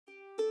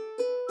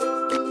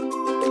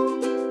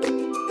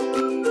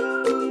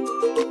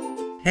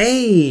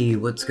Hey,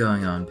 what's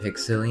going on,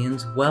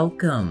 Pixilians?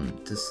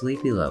 Welcome to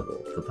Sleepy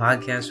Level, the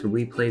podcast where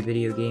we play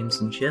video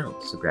games and chill.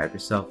 So grab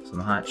yourself some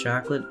hot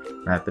chocolate,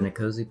 wrap in a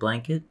cozy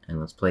blanket, and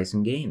let's play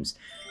some games.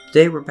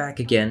 Today we're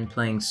back again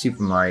playing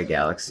Super Mario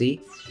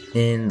Galaxy.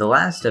 In the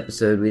last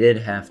episode, we did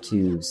have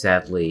to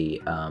sadly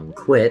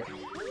quit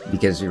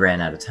because we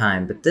ran out of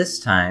time, but this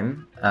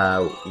time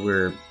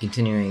we're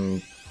continuing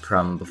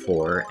from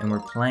before, and we're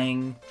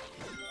playing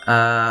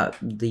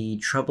the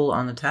Trouble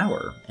on the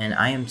Tower, and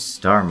I am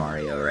Star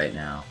Mario right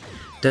now.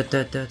 Wow,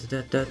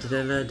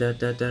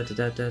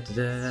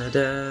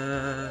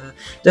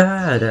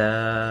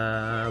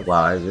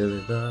 I really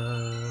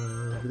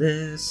love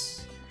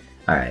this.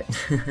 Alright.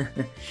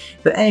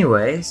 But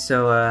anyway,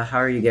 so how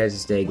are you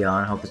guys' day going?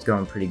 I hope it's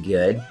going pretty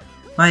good.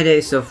 My day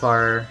so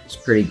far is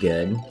pretty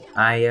good.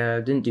 I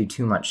didn't do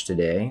too much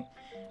today.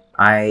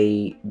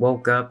 I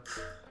woke up,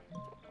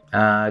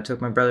 took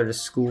my brother to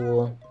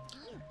school,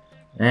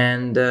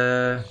 and did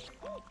a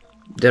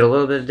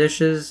little bit of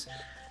dishes,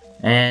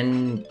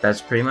 and that's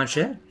pretty much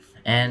it.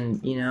 And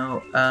yeah,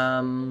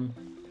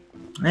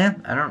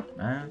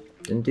 I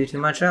didn't do too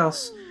much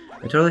else.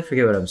 I totally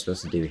forget what I'm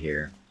supposed to do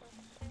here.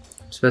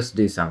 I'm supposed to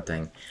do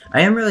something.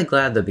 I am really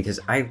glad though, because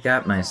I've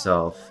got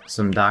myself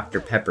some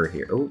Dr. Pepper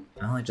here. Oh,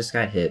 I just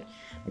got hit.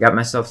 I got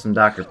myself some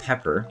Dr.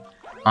 Pepper.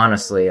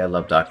 Honestly, I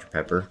love Dr.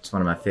 Pepper. It's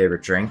one of my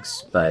favorite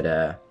drinks, but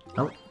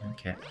oh,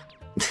 okay.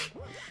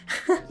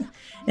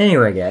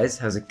 Anyway, guys,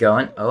 how's it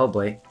going? Oh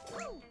boy.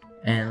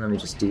 And let me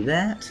just do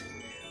that.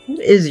 What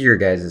is your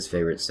guys'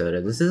 favorite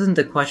soda? This isn't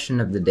the question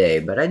of the day,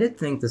 but I did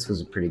think this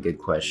was a pretty good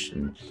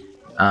question.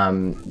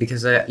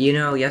 Because,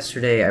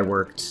 yesterday I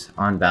worked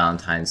on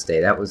Valentine's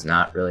Day. That was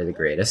not really the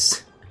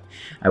greatest.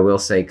 I will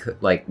say,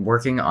 like,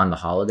 working on the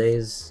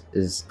holidays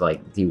is,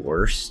 like, the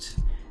worst.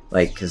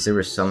 Like, because there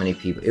were so many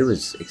people. It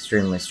was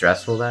extremely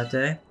stressful that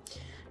day.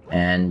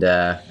 And,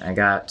 I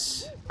got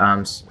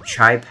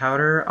chai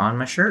powder on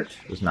my shirt.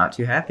 Was not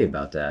too happy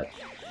about that.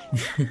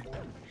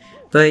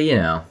 But,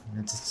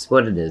 it's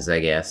what it is, I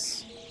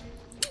guess.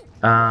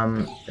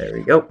 There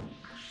we go.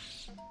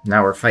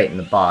 Now we're fighting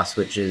the boss,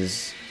 which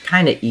is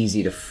kind of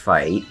easy to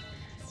fight.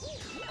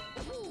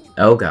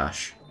 Oh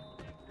gosh.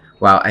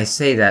 Wow, I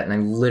say that and I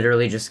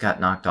literally just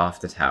got knocked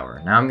off the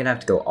tower. Now I'm gonna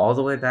have to go all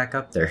the way back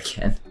up there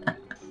again.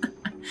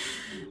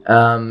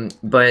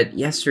 But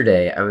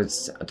yesterday I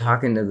was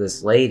talking to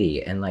this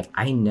lady, and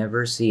I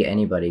never see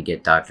anybody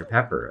get Dr.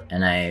 Pepper,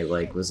 and I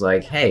was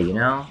like, hey,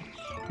 I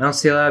don't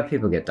see a lot of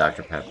people get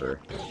Dr. Pepper.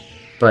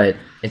 But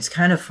it's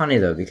kind of funny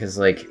though, because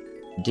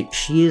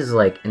she is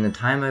in the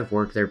time I've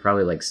worked there,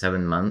 probably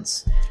 7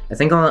 months, I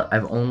think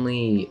I've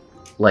only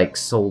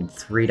sold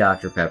 3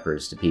 Dr.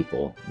 Peppers to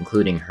people,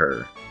 including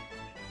her.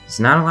 It's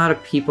not a lot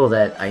of people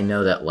that I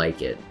know that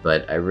like it,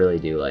 but I really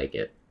do like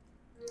it.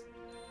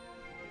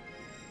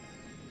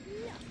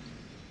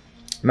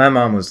 My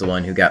mom was the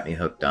one who got me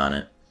hooked on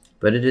it,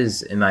 but it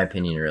is, in my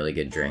opinion, a really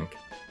good drink.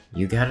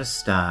 You got a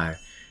star.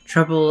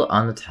 Trouble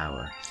on the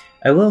Tower.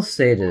 I will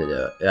say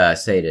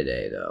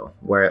today though,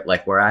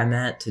 where I'm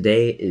at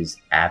today is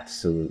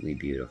absolutely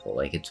beautiful.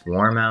 It's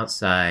warm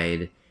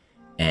outside,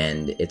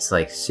 and it's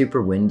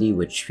super windy,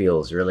 which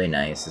feels really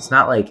nice. It's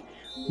not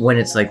when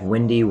it's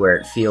windy where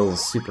it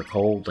feels super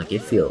cold.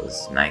 It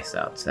feels nice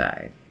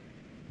outside.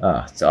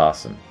 Oh, it's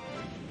awesome.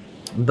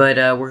 But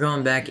we're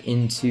going back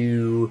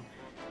into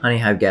Honey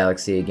Hive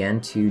Galaxy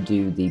again to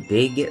do the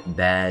big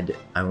bad,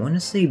 I want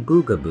to say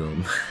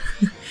Bugaboom.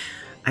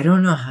 I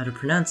don't know how to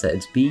pronounce that.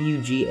 It's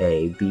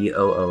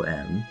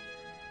Bugaboom.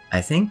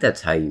 I think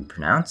that's how you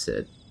pronounce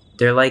it.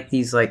 They're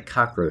these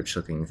cockroach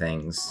looking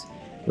things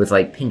with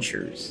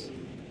pinchers.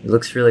 It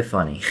looks really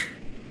funny.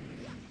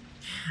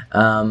 But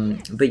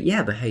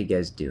how you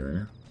guys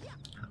doing?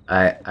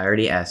 I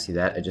already asked you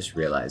that. I just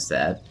realized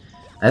that.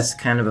 That's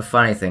kind of a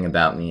funny thing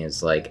about me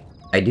is I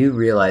do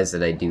realize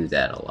that I do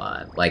that a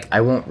lot.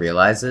 I won't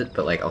realize it,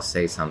 but I'll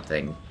say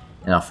something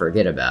and I'll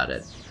forget about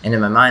it. And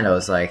in my mind I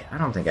was I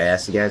don't think I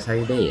asked you guys how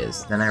your day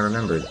is. Then I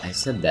remembered I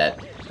said that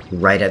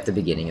right at the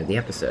beginning of the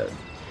episode.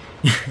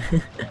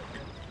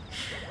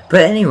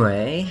 But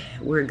anyway,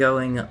 we're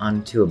going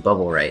onto a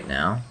bubble right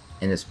now,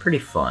 and it's pretty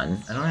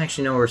fun. I don't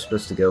actually know where we're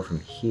supposed to go from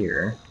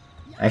here.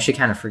 I actually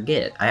kind of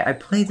forget. I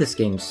played this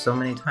game so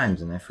many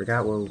times and I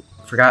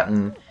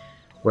forgotten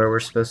where we're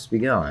supposed to be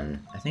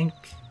going. I think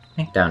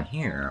down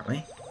here, aren't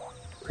we?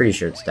 Pretty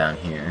sure it's down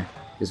here,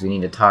 because we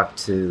need to talk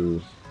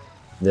to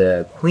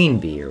the queen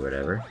bee or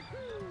whatever.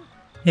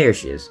 Here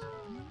she is.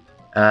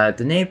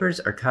 The neighbors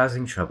are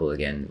causing trouble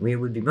again. We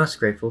would be most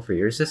grateful for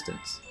your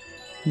assistance.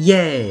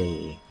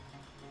 Yay!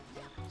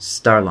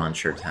 Star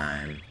launcher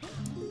time.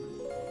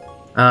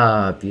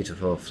 Ah,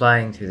 beautiful.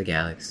 Flying through the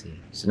galaxy.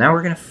 So now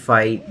we're gonna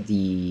fight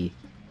the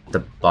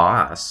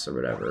boss or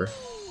whatever.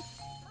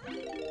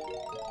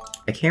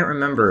 I can't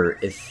remember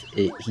if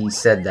he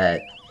said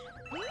that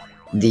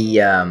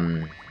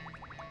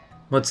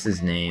what's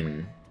his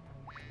name?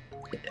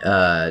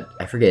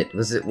 I forget.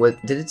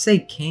 Did it say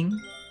King?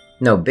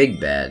 No,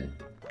 Big Bad.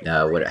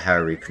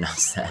 However you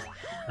pronounce that.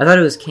 I thought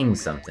it was King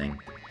something.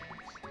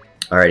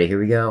 Alrighty, here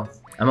we go.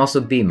 I'm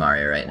also B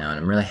Mario right now, and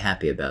I'm really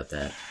happy about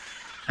that.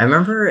 I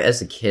remember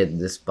as a kid,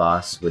 this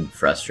boss would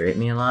frustrate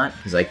me a lot,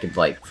 because I could,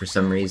 like, for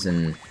some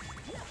reason,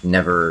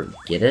 never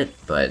get it,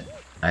 but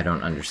I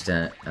don't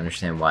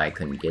understand why I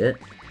couldn't get it.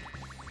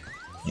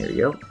 Here we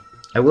go.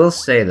 I will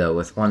say, though,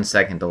 with 1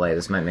 second delay,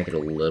 this might make it a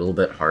little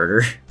bit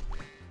harder.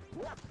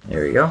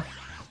 There we go.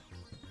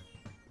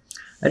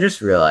 I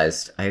just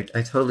realized, I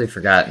totally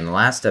forgot, in the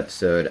last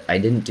episode, I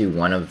didn't do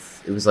one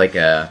of, it was like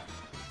a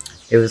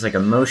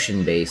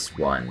motion-based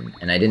one,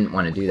 and I didn't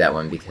want to do that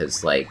one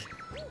because, like,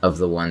 of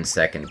the 1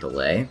 second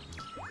delay.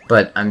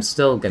 But I'm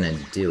still gonna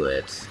do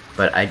it,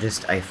 but I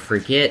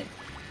forget,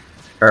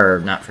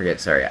 or not forget,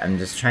 sorry, I'm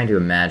just trying to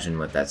imagine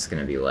what that's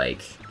gonna be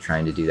like,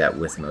 trying to do that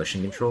with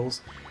motion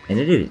controls, and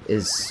it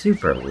is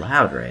super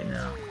loud right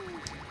now.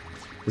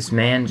 This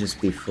man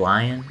just be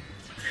flying.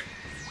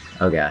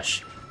 Oh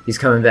gosh. He's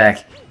coming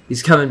back.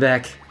 He's coming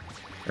back.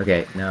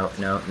 Okay, no,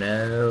 no,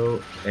 no.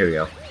 There we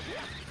go.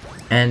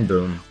 And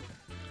boom.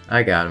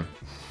 I got him.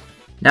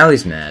 Now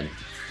he's mad.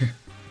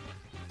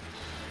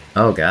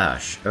 Oh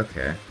gosh,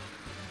 okay.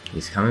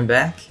 He's coming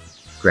back.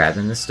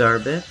 Grabbing the star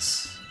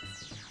bits.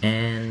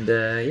 And,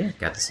 yeah,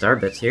 got the star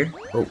bits here.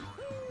 Oh.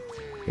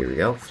 Here we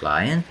go,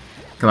 flying.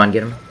 Come on,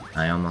 get him.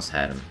 I almost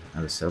had him.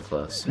 I was so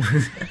close.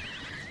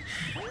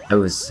 I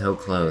was so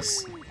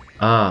close.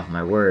 Oh,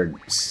 my word.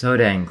 So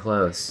dang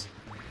close.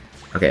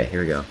 Okay,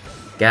 here we go.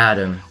 Got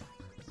him.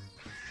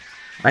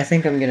 I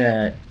think I'm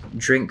gonna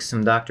drink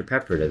some Dr.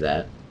 Pepper to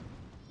that.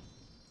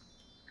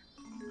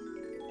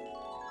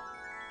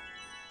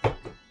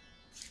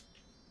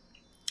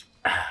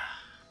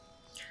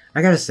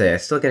 I gotta say, I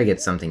still gotta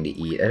get something to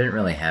eat. I didn't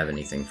really have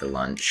anything for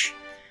lunch.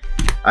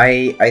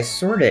 I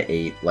sorta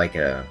ate like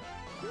a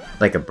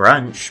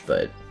brunch,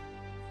 but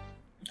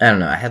I don't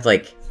know. I had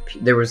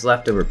there was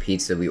leftover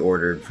pizza we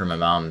ordered for my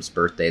mom's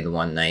birthday the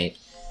one night.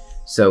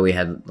 So we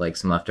had, like,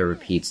 some leftover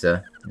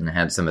pizza, and I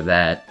had some of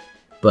that.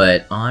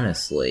 But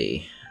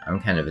honestly, I'm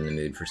kind of in the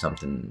mood for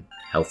something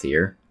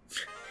healthier.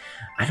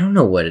 I don't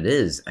know what it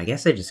is. I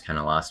guess I just kind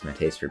of lost my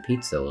taste for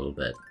pizza a little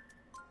bit.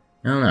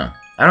 I don't know.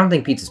 I don't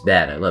think pizza's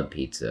bad. I love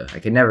pizza. I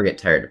could never get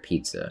tired of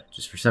pizza.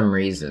 Just for some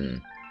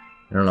reason,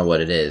 I don't know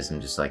what it is.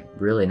 I'm just, like,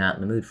 really not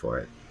in the mood for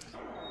it.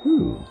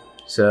 Ooh.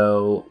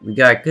 So, we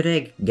got Good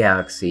Egg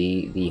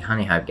Galaxy, the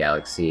Honey Hive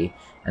Galaxy,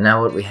 and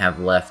now what we have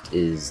left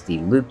is the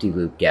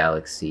Loop-de-Loop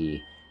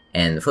Galaxy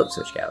and the Flip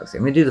Switch Galaxy.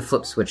 I'm going to do the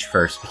Flip Switch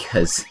first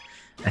because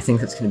I think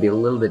that's going to be a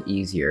little bit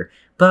easier.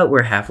 But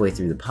we're halfway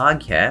through the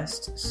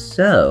podcast,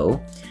 so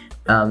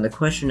the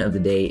question of the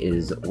day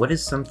is, what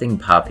is something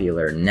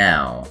popular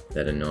now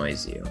that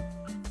annoys you?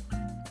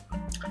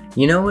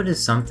 You know what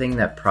is something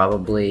that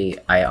probably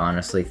I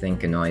honestly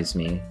think annoys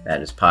me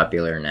that is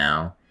popular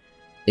now?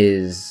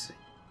 Is,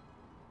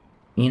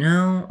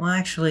 well,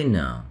 actually,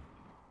 no.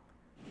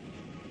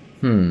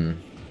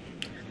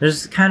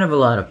 There's kind of a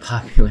lot of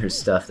popular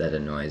stuff that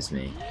annoys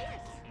me.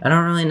 I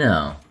don't really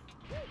know.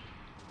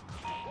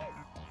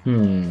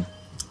 I'm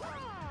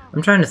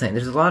trying to think.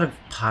 There's a lot of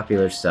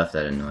popular stuff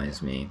that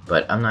annoys me,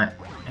 but I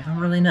don't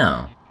really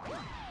know.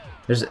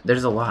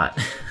 There's a lot.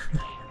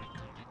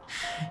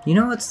 You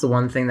know what's the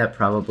one thing that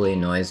probably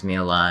annoys me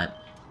a lot?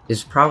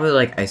 Is probably,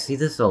 like, I see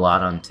this a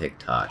lot on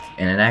TikTok,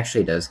 and it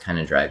actually does kind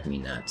of drive me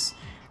nuts.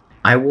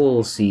 I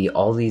will see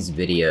all these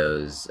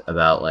videos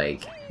about,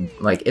 like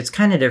it's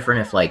kind of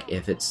different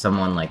if it's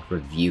someone, like,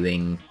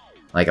 reviewing,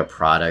 like, a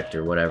product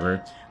or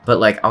whatever. But,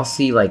 like, I'll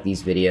see, like,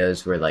 these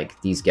videos where, like,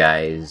 these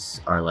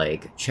guys are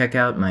like, check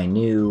out my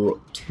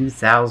new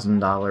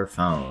 $2,000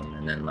 phone.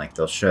 And then, like,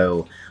 they'll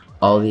show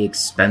all the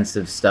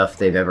expensive stuff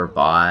they've ever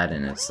bought.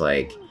 And it's,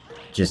 like,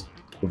 just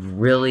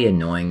really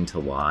annoying to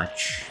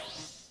watch.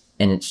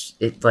 And it's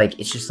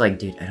just like,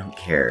 dude, I don't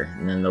care.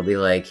 And then they'll be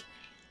like,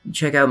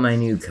 check out my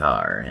new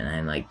car. And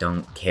I, like,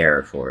 don't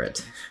care for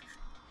it.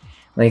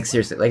 Like,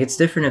 seriously, like, it's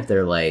different if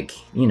they're, like,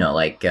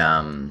 like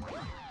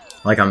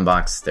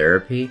Unbox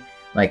Therapy.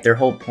 Like, their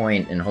whole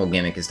point and whole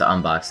gimmick is to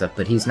unbox stuff,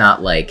 but he's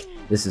not like,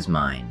 this is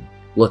mine.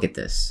 Look at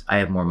this. I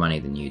have more money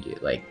than you do.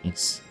 Like,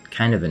 it's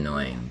kind of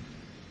annoying.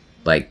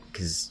 Like,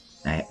 because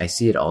I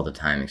see it all the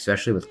time,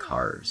 especially with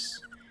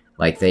cars.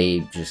 Like,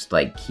 they just,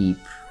 like, keep,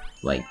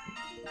 like,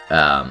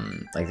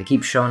 they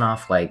keep showing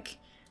off, like,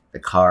 the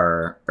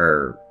car,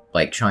 or,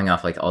 like, showing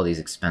off, like, all these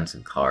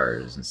expensive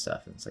cars and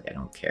stuff. And it's like, I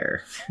don't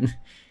care.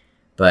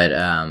 But,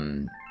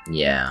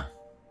 yeah.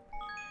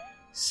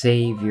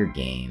 Save your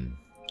game.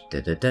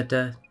 Game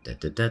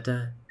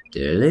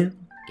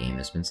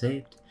has been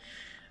saved.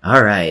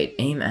 Alright,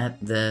 aim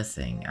at the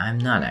thing. I'm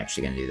not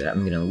actually going to do that. I'm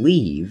going to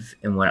leave,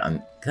 and what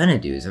I'm going to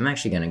do is I'm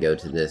actually going to go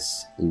to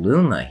this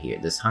Luma here,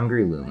 this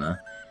hungry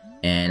Luma,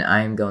 and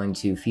I'm going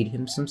to feed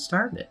him some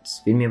star bits.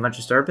 Feed me a bunch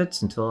of star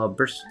bits until I'll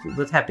burst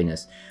with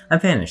happiness.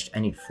 I'm famished. I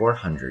need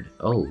 400.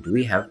 Oh, do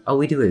we have... Oh,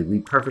 we do. We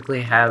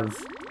perfectly have...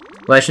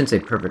 Well, I shouldn't say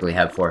perfectly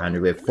have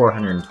 400. We have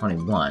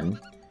 421,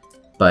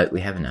 but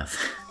we have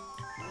enough.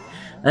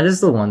 That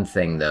is the one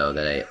thing, though,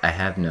 that I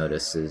have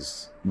noticed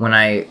is when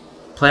I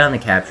play on the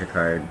capture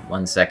card,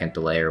 1 second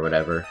delay or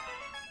whatever,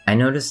 I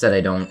notice that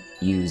I don't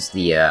use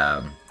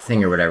the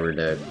thing or whatever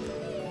to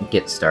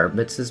get star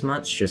bits as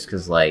much, just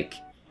because, like,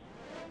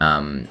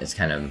 it's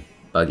kind of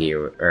buggy,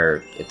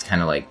 or it's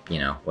kind of like, you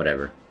know,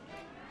 whatever.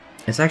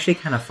 It's actually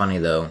kind of funny,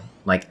 though.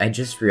 Like, I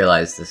just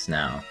realized this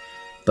now,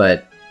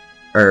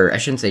 or I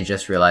shouldn't say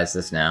just realized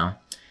this now,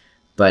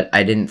 but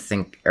I didn't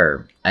think,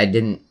 how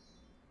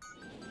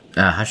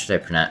should I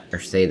pronounce or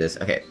say this?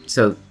 Okay,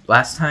 so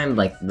last time,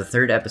 like, the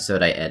third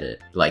episode I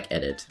edited.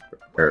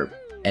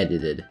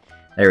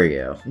 There we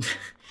go.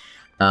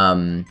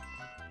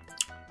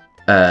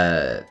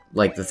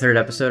 Like the third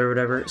episode or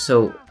whatever.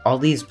 So all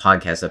these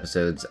podcast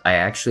episodes, I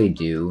actually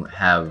do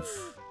have,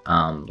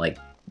 like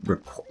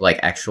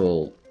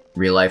actual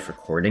real life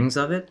recordings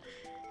of it,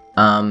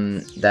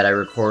 that I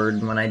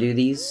record when I do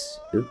these.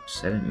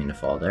 Oops, I didn't mean to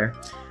fall there.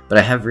 But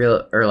I have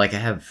I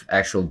have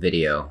actual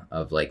video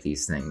of, like,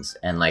 these things,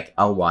 and, like,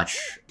 I'll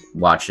watch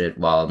it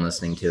while I'm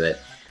listening to it.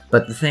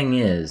 But the thing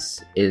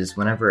is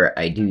whenever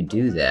I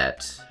do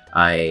that,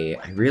 I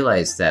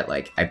realize that,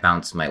 like, I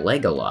bounce my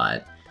leg a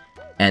lot,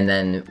 and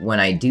then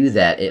when I do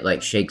that, it,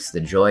 like, shakes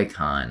the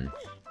Joy-Con,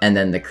 and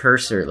then the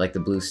cursor, like, the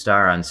blue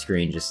star on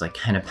screen just, like,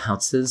 kind of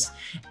bounces,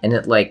 and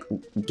it, like,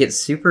 gets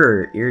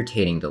super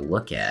irritating to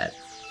look at.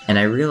 And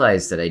I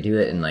realized that I do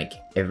it in, like,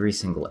 every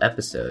single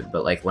episode,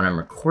 but, like, when I'm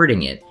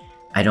recording it,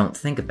 I don't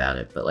think about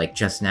it, but, like,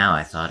 just now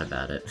I thought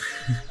about it.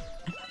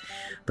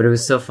 But it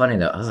was so funny,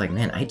 though. I was like,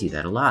 man, I do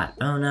that a lot.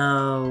 Oh,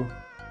 no.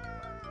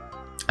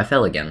 I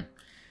fell again.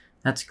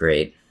 That's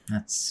great.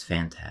 That's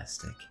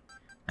fantastic.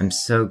 I'm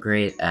so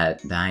great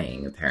at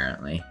dying,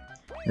 apparently.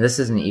 And this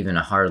isn't even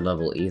a hard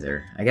level,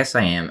 either. I guess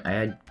I am.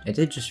 I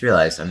did just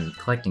realize I'm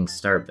collecting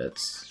star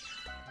bits.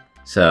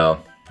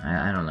 So,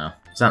 I don't know.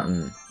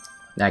 Something...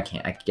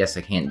 I guess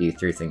I can't do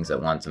 3 things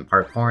at once. I'm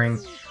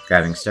parkouring,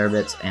 grabbing star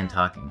bits, and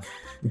talking.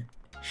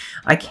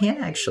 I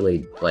can't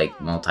actually, like,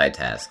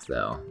 multitask,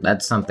 though.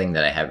 That's something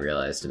that I have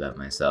realized about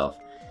myself.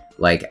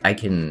 Like, I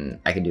can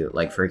do it.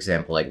 Like, for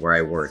example, like, where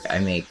I work,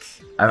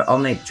 I'll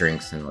make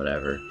drinks and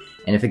whatever.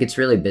 And if it gets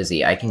really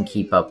busy, I can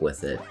keep up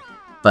with it.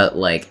 But,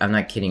 like, I'm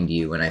not kidding to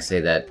you when I say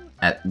that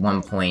at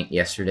one point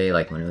yesterday,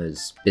 like, when it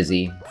was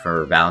busy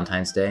for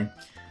Valentine's Day,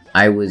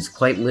 I was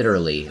quite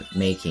literally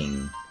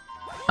making,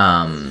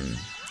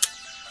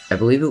 I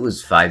believe it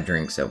was 5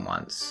 drinks at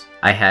once.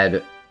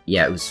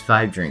 It was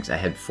 5 drinks. I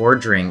had 4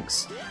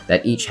 drinks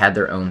that each had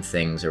their own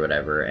things or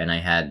whatever, and I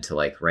had to,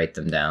 like, write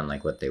them down,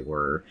 like, what they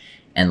were.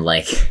 And,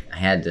 like, I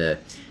had to,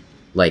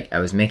 like, I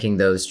was making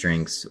those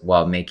drinks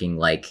while making,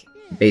 like,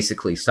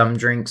 basically some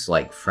drinks,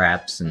 like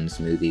fraps and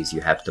smoothies, you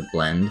have to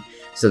blend.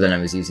 So then I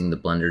was using the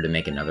blender to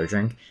make another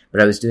drink.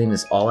 But I was doing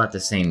this all at the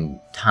same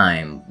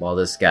time while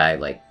this guy,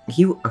 like,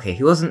 he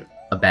wasn't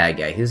a bad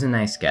guy. He was a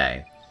nice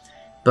guy.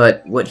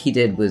 But what he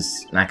did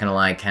was, not gonna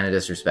lie, kind of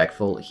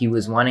disrespectful. He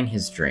was wanting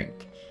his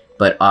drink.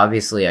 But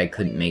obviously I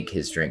couldn't make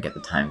his drink at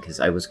the time because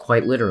I was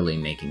quite literally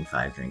making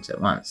 5 drinks at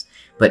once.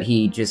 But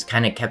he just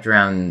kind of kept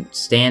around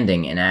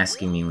standing and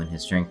asking me when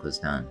his drink was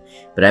done.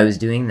 But I was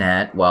doing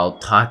that while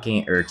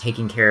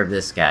taking care of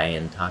this guy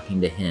and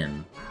talking to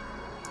him.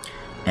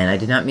 And I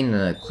did not mean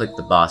to click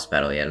the boss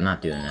battle yet. I'm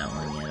not doing that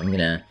one yet. I'm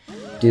gonna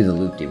do the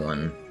loopty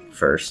one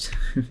first.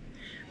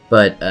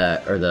 But,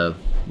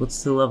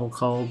 what's the level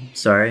called?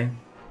 Sorry.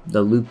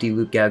 The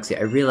loop-de-loop galaxy.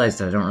 I realized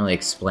that I don't really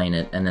explain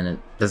it, and then it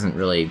doesn't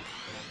really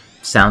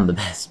sound the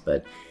best,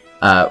 but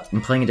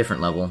I'm playing a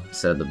different level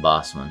instead of the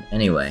boss one.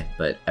 Anyway,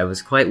 but I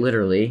was quite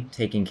literally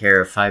taking care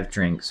of 5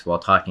 drinks while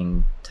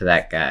talking to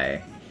that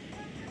guy.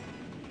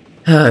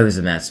 It was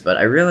a mess, but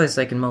I realized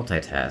I can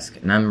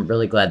multitask, and I'm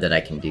really glad that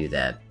I can do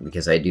that,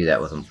 because I do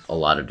that with a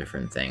lot of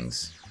different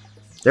things.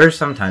 There are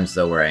some times,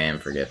 though, where I am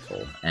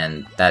forgetful,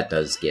 and that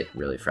does get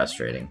really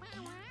frustrating.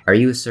 Are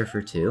you a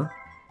surfer, too?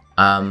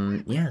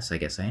 Yes, I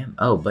guess I am.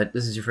 Oh, but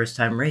this is your first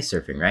time race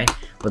surfing, right?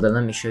 Well, then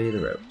let me show you the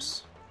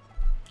ropes.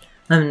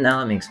 Now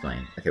let me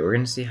explain. Okay, we're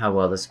gonna see how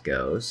well this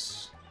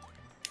goes.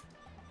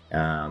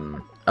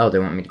 Oh, they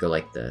want me to go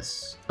like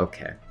this.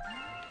 Okay.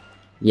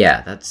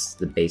 Yeah, that's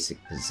the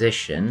basic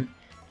position.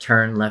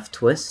 Turn left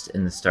twist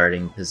in the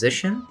starting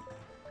position.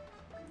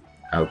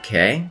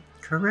 Okay,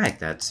 correct,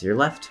 that's your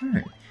left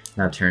turn.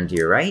 Now turn to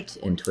your right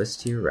and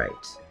twist to your right.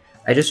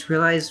 I just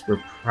realized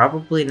we're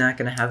probably not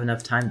going to have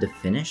enough time to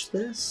finish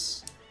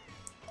this,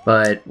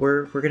 but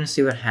we're going to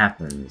see what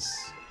happens.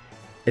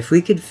 If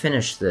we could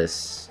finish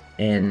this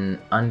in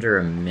under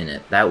a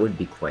minute, that would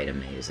be quite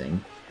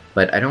amazing,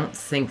 but I don't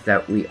think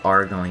that we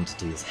are going to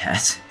do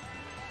that.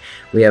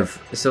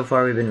 So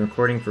far we've been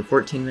recording for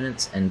 14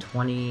 minutes and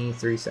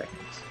 23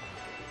 seconds.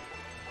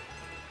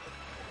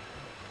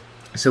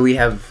 So we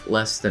have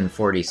less than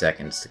 40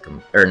 seconds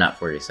to or not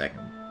 40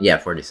 seconds. Yeah,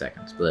 40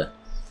 seconds. Bleh.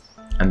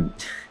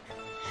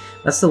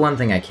 That's the one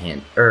thing I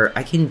can't,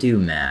 I can do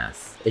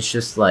math. It's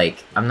just,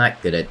 like, I'm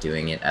not good at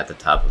doing it at the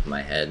top of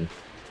my head.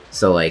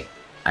 So, like,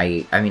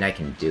 I mean, I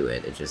can do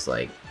it. It just,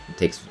 like, it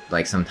takes,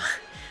 like,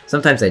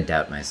 sometimes I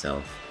doubt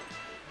myself.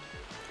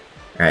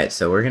 Alright,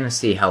 so we're gonna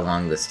see how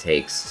long this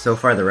takes. So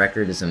far, the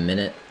record is a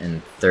minute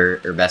and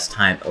best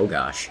time, oh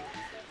gosh,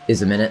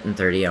 is a minute and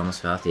 30. I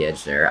almost fell off the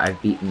edge there.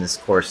 I've beaten this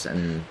course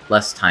in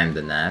less time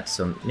than that,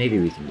 so maybe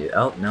we can do...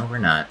 Oh, no, we're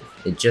not.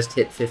 It just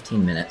hit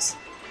 15 minutes.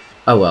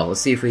 Oh well,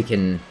 let's see if we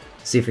can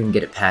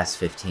get it past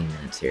 15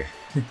 minutes here.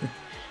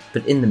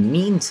 But in the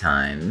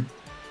meantime,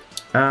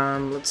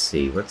 let's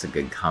see, what's a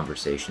good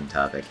conversation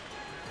topic?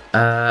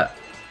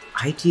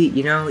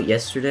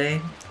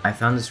 Yesterday I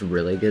found this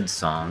really good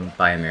song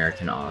by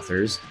American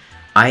authors.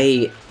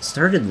 I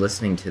started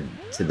listening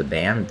to the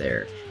band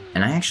there,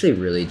 and I actually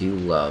really do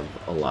love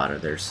a lot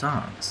of their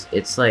songs.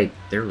 It's like,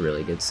 they're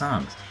really good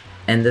songs.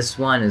 And this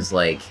one is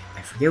like,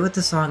 I forget what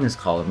the song is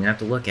called, I'm gonna have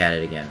to look at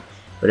it again.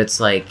 But it's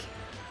like,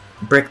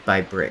 Brick by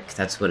Brick,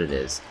 that's what it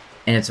is.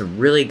 And it's a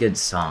really good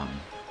song.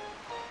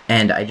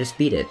 And I just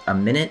beat it,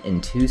 1 minute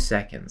and 2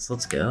 seconds.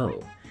 Let's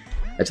go.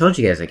 I told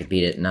you guys I could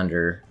beat it in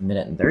under 1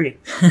 minute and 30.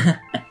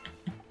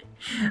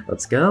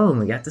 Let's go, and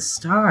we got the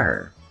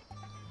star.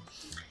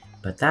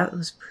 But that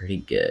was pretty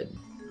good.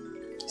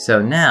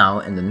 So now,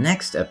 in the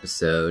next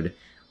episode,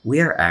 we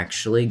are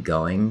actually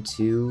going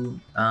to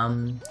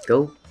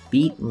go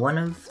beat one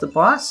of the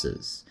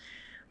bosses.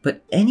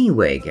 But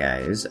anyway,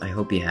 guys, I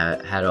hope you I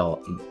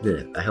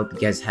hope you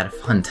guys had a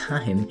fun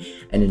time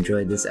and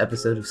enjoyed this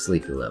episode of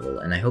Sleepy Level,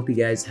 and I hope you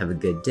guys have a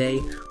good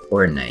day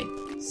or night.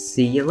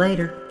 See you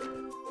later.